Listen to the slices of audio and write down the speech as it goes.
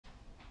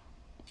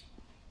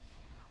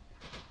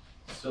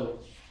So,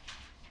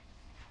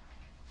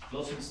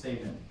 closing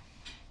statement.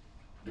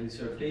 The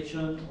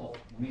dissertation of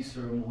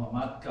Mr.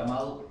 Muhammad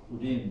Kamal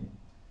Uddin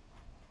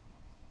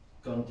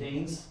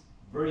contains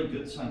very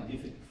good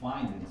scientific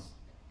findings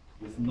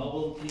with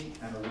novelty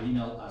and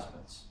original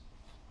aspects.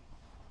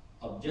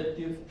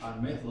 Objective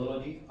and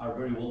methodology are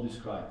very well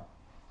described.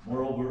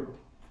 Moreover,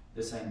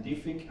 the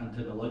scientific and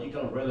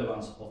technological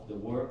relevance of the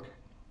work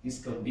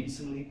is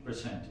convincingly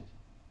presented.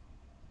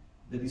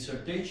 The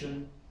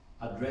dissertation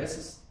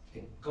addresses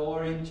a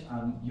coherent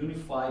and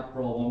unified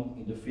problem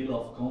in the field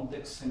of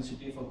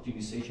context-sensitive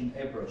optimization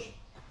approach,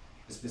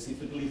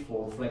 specifically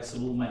for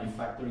flexible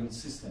manufacturing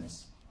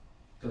systems,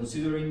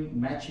 considering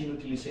matching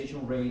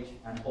utilization rate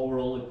and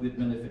overall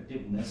equipment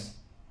effectiveness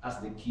as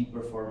the key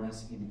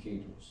performance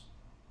indicators.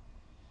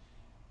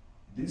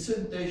 The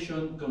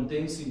dissertation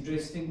contains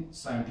interesting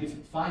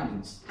scientific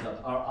findings that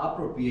are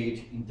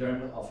appropriate in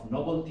terms of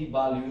novelty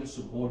value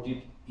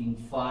supported in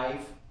 5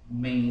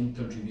 main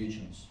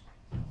contributions.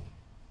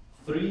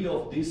 3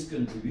 of these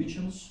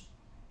contributions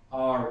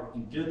are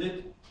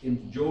included in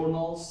the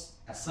journals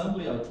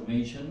Assembly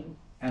Automation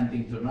and the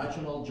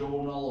International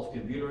Journal of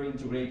Computer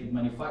Integrated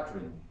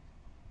Manufacturing,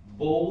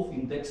 both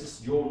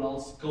indexed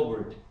journals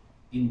covered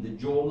in the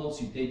journal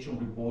citation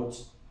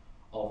reports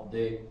of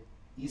the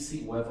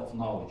EC Web of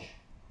Knowledge.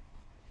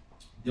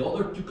 The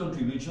other 2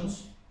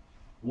 contributions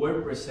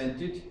were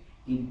presented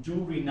in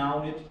 2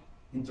 renowned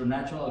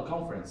international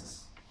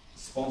conferences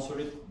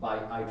sponsored by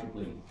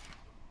IEEE.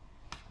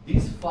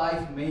 These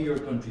 5 major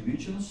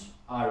contributions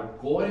are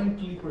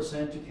coherently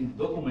presented in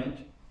the document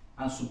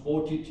and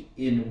supported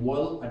in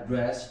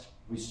well-addressed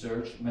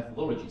research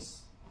methodologies.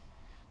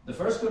 The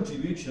first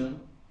contribution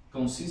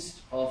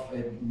consists of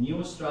a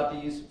new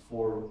strategy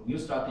for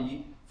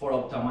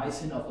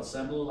optimizing of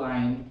assembly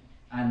line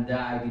and the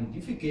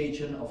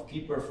identification of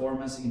key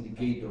performance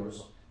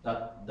indicators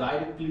that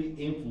directly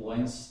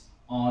influence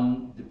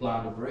on the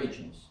plant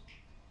operations.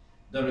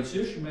 The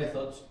research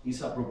method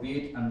is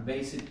appropriate and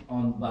based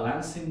on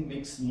balancing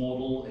mixed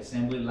model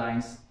assembly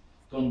lines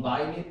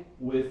combined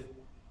with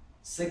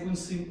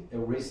sequencing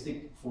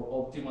heuristic for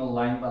optimal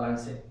line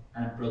balancing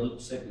and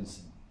product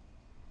sequencing.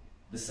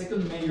 The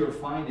second major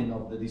finding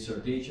of the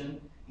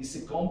dissertation is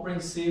a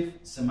comprehensive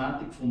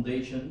semantic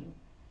foundation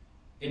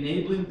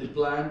enabling the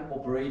plant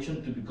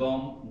operation to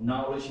become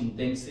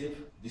knowledge-intensive,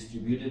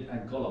 distributed,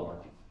 and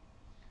collaborative.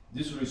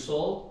 This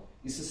result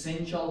is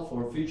essential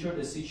for future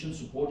decision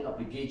support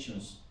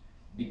applications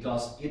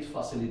because it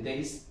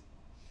facilitates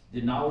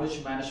the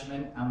knowledge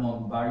management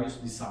among various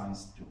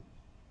designs too.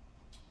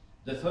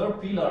 The third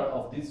pillar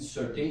of this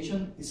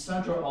dissertation is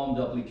centered on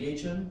the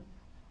application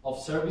of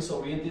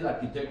service-oriented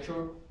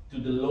architecture to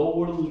the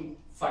lower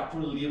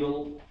factory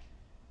level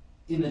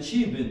in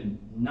achieving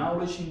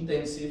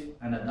knowledge-intensive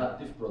and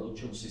adaptive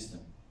production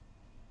system.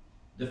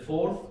 The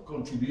fourth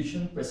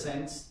contribution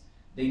presents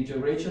the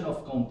integration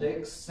of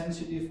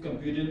context-sensitive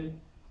computing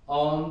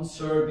on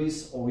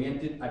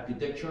service-oriented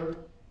architecture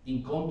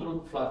in control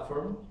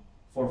platform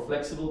for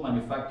flexible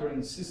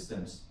manufacturing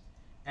systems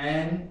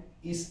and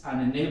is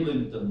an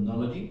enabling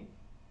technology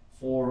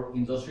for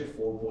Industry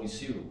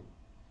 4.0.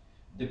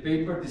 The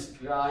paper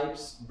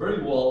describes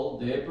very well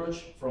the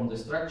approach from the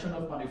extraction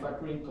of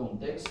manufacturing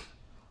context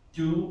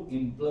to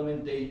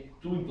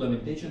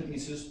implementation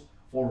issues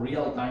for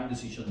real-time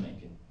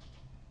decision-making.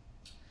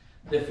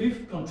 The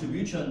fifth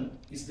contribution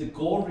is the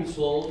core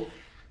result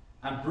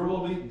and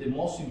probably the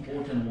most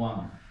important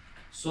one.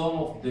 Some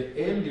of the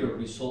earlier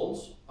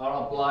results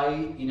are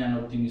applied in an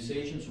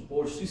optimization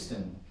support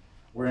system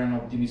where an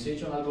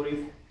optimization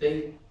algorithm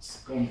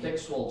takes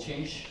contextual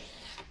change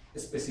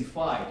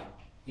specified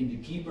in the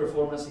key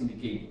performance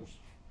indicators,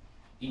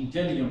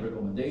 intelligent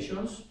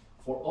recommendations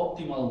for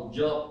optimal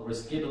job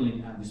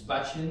rescheduling and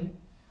dispatching,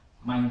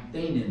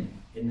 maintaining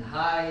a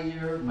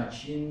higher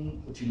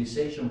machine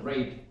utilization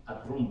rate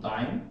at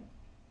runtime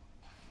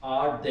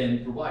are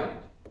then provided.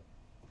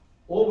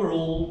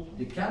 Overall,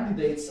 the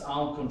candidates'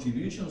 own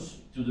contributions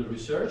to the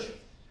research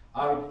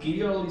are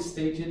clearly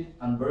stated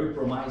and very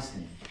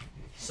promising.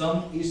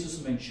 Some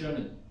issues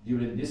mentioned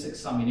during this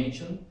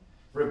examination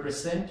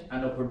represent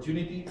an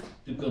opportunity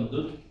to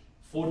conduct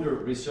further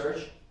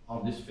research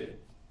on this field.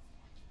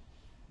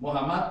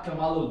 Muhammad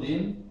Kamal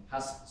Uddin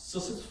has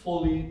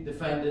successfully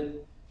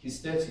defended his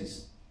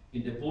thesis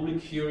in the public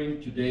hearing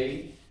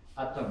today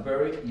at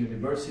Tampere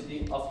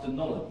University of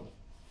Technology.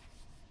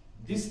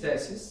 This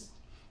thesis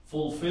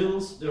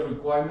fulfills the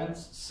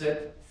requirements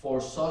set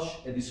for such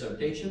a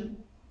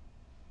dissertation,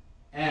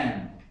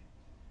 and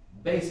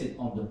based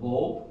on the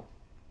above,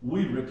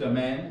 we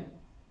recommend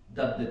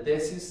that the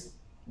thesis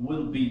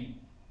will be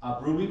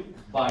approved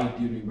by the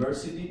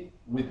university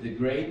with the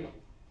grade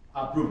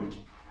approved.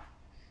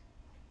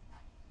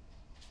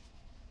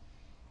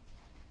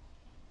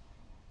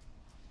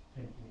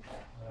 Thank you.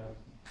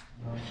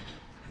 Now,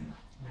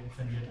 ladies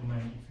and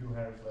gentlemen, if you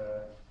have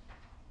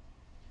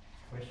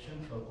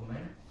questions or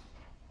comments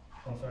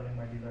concerning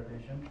my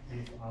dissertation,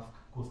 please ask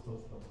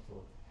Custos,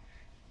 Prof.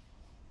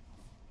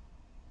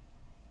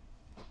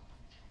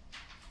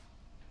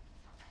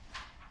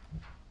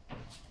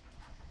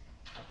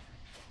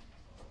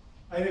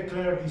 I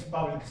declare this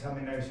public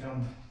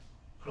examination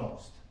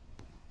closed.